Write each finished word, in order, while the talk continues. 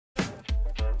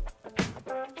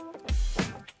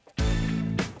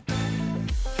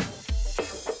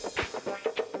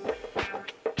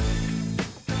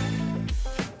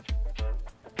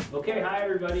Okay, hi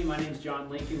everybody, my name is John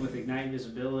Lincoln with Ignite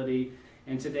Visibility,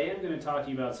 and today I'm going to talk to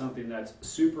you about something that's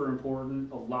super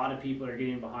important. A lot of people are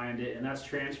getting behind it, and that's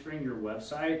transferring your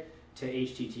website to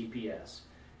HTTPS.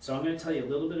 So I'm going to tell you a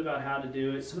little bit about how to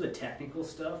do it, some of the technical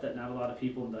stuff that not a lot of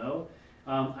people know.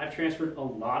 I've transferred a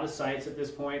lot of sites at this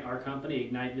point. Our company,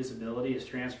 Ignite Visibility, is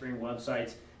transferring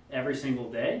websites every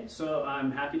single day, so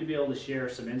I'm happy to be able to share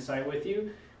some insight with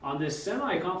you on this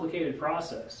semi-complicated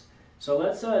process. So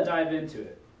let's dive into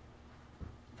it.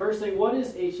 First thing, what is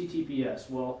HTTPS?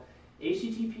 Well,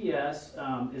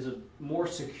 HTTPS is a more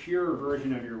secure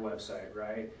version of your website,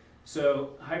 right?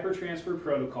 So Hypertransfer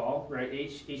Protocol, right,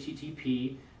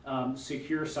 HTTP,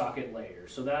 secure socket layer.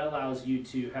 So that allows you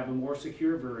to have a more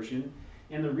secure version.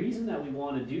 And the reason that we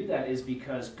want to do that is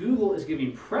because Google is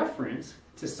giving preference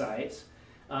to sites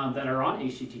that are on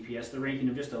HTTPS. They're ranking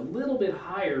them just a little bit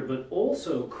higher, but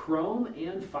also Chrome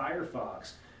and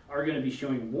Firefox are going to be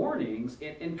showing warnings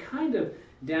and kind of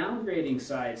downgrading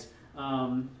sites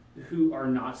who are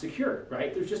not secure,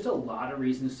 right? There's just a lot of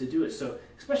reasons to do it. So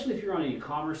especially if you're on an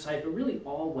e-commerce site, but really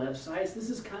all websites, this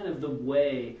is kind of the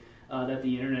way that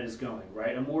the internet is going,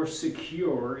 right? A more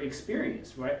secure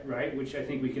experience, right? Which I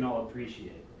think we can all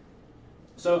appreciate.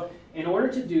 So in order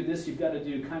to do this, you've got to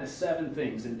do kind of 7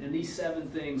 things. And these 7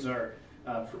 things are,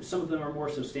 some of them are more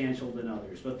substantial than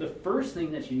others. But the first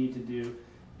thing that you need to do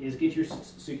is get your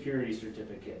security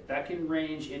certificate. That can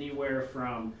range anywhere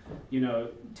from,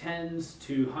 tens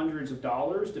to hundreds of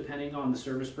dollars, depending on the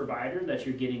service provider that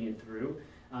you're getting it through.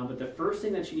 But the first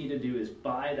thing that you need to do is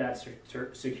buy that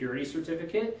security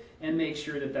certificate and make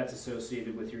sure that that's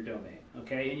associated with your domain.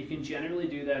 Okay, and you can generally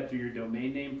do that through your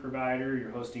domain name provider, your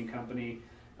hosting company.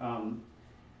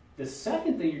 The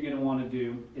second thing you're going to want to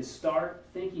do is start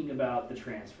thinking about the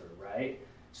transfer, right?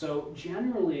 So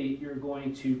generally, you're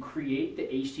going to create the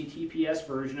HTTPS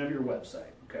version of your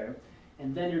website, okay?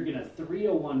 And then you're going to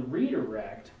 301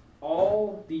 redirect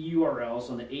all the URLs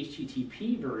on the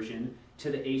HTTP version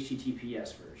to the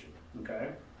HTTPS version,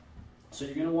 okay? So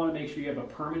you're going to want to make sure you have a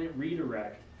permanent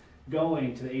redirect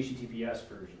going to the HTTPS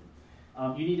version.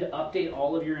 You need to update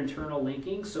all of your internal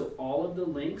linking, so all of the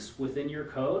links within your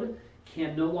code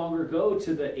can no longer go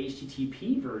to the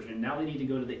HTTP version. Now they need to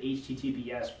go to the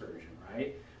HTTPS version,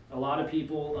 right? A lot of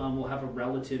people will have a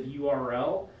relative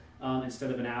URL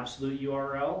instead of an absolute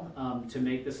URL to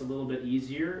make this a little bit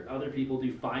easier. Other people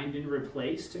do find and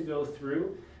replace to go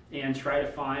through and try to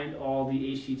find all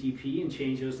the HTTP and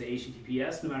change those to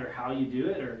HTTPS no matter how you do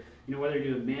it, or whether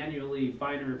you do it manually,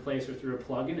 find and replace, or through a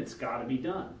plugin, it's got to be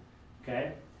done.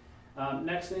 Okay.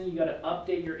 Next thing, you got to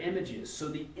update your images. So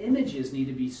the images need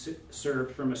to be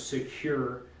served from a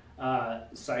secure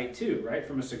site too, right?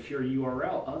 From a secure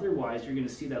URL. Otherwise, you're going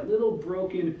to see that little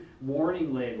broken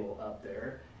warning label up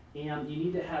there, and you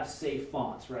need to have safe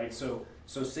fonts, right? So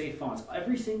safe fonts.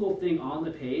 Every single thing on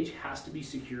the page has to be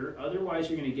secure. Otherwise,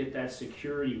 you're going to get that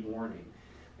security warning.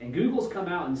 And Google's come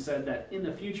out and said that in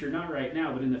the future, not right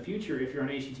now, but in the future, if you're on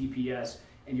HTTPS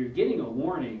and you're getting a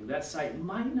warning, that site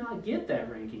might not get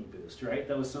that ranking boost, right?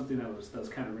 That was something that was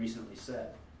kind of recently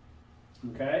said.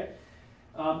 Okay.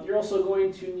 You're also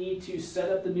going to need to set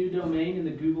up the new domain in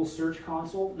the Google Search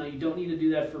Console. Now, you don't need to do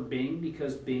that for Bing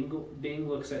because Bing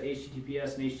looks at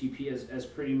HTTPS and HTTP as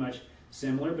pretty much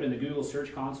similar, but in the Google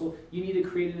Search Console, you need to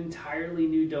create an entirely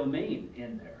new domain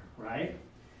in there, right?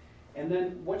 And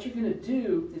then what you're going to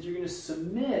do is you're going to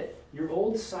submit your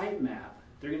old sitemap.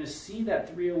 They're going to see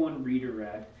that 301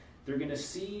 redirect. They're going to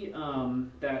see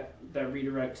that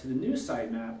redirect to the new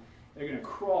sitemap. They're going to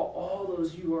crawl all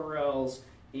those URLs,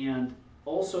 and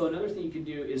also another thing you can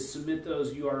do is submit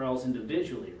those URLs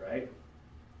individually, right?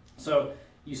 So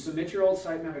you submit your old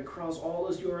sitemap, it crawls all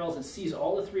those URLs, it sees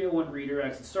all the 301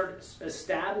 redirects, it starts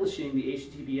establishing the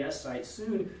HTTPS site.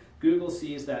 Soon Google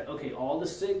sees that, okay, all the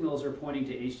signals are pointing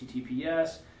to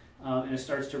HTTPS, and it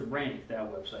starts to rank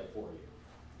that website for you,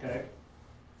 okay?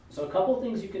 So a couple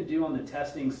things you can do on the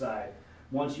testing side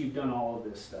once you've done all of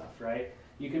this stuff, right?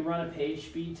 You can run a page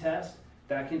speed test.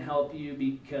 That can help you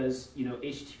because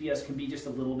HTTPS can be just a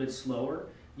little bit slower.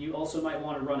 You also might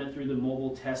want to run it through the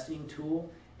mobile testing tool,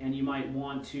 and you might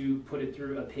want to put it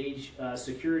through a page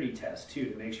security test too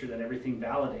to make sure that everything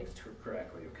validates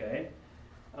correctly, okay?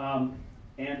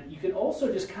 And you can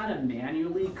also just kind of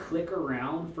manually click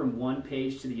around from one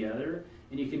page to the other,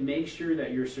 and you can make sure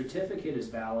that your certificate is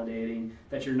validating,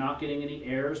 that you're not getting any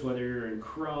errors, whether you're in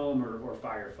Chrome or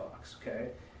Firefox,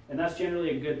 okay? And that's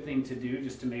generally a good thing to do,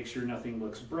 just to make sure nothing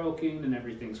looks broken and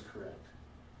everything's correct.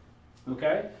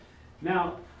 Okay?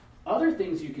 Now, other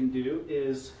things you can do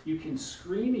is you can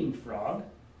Screaming Frog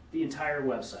the entire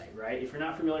website, right? If you're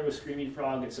not familiar with Screaming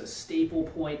Frog, it's a staple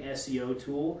point SEO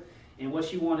tool, And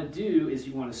what you want to do is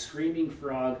you want to screaming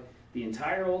frog the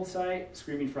entire old site,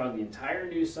 screaming frog the entire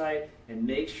new site, and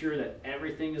make sure that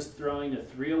everything is throwing a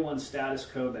 301 status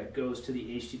code that goes to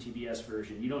the HTTPS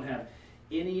version. You don't have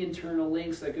any internal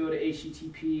links that go to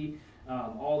HTTP.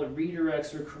 All the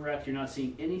redirects are correct. You're not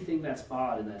seeing anything that's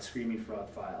odd in that screaming frog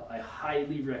file. I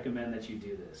highly recommend that you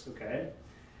do this, okay?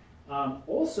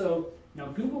 Also, now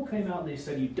Google came out and they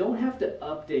said you don't have to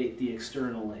update the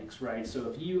external links, right? So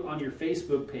if you, on your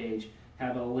Facebook page,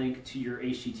 have a link to your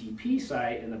HTTP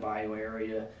site in the bio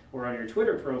area or on your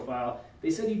Twitter profile,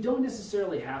 they said you don't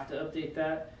necessarily have to update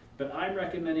that, but I'm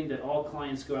recommending that all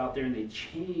clients go out there and they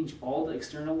change all the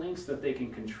external links that they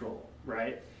can control,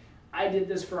 right? I did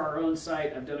this for our own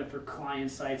site. I've done it for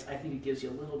client sites. I think it gives you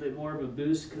a little bit more of a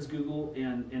boost because Google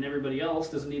and everybody else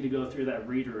doesn't need to go through that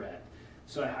redirect.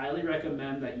 So I highly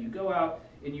recommend that you go out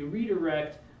and you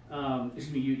redirect,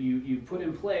 you put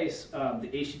in place the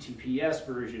HTTPS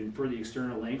version for the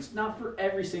external links, not for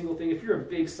every single thing. If you're a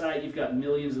big site, you've got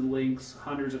millions of links,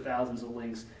 hundreds of thousands of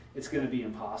links, it's going to be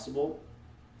impossible.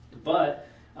 But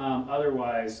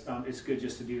otherwise, it's good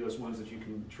just to do those ones that you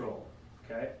can control,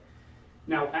 okay?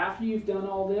 Now, after you've done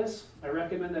all this, I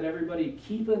recommend that everybody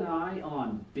keep an eye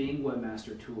on Bing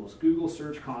Webmaster Tools, Google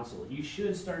Search Console. You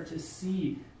should start to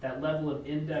see that level of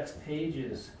indexed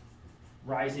pages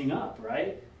rising up,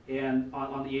 right? And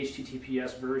on the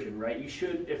HTTPS version, right? You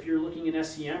should, if you're looking in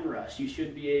SEMrush, you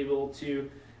should be able to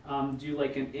do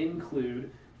like an include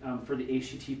for the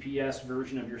HTTPS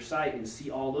version of your site and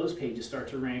see all those pages start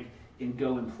to rank and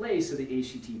go in place of the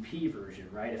HTTP version,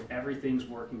 right? If everything's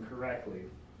working correctly.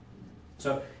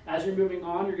 So as you're moving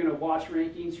on, you're going to watch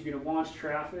rankings, you're going to watch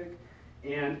traffic,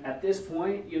 and at this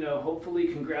point, you know, hopefully,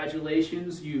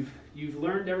 congratulations, you've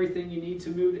learned everything you need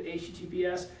to move to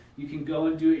HTTPS. You can go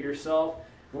and do it yourself.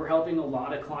 We're helping a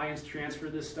lot of clients transfer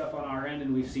this stuff on our end,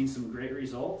 and we've seen some great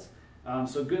results.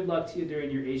 So good luck to you during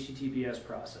your HTTPS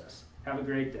process. Have a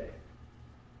great day.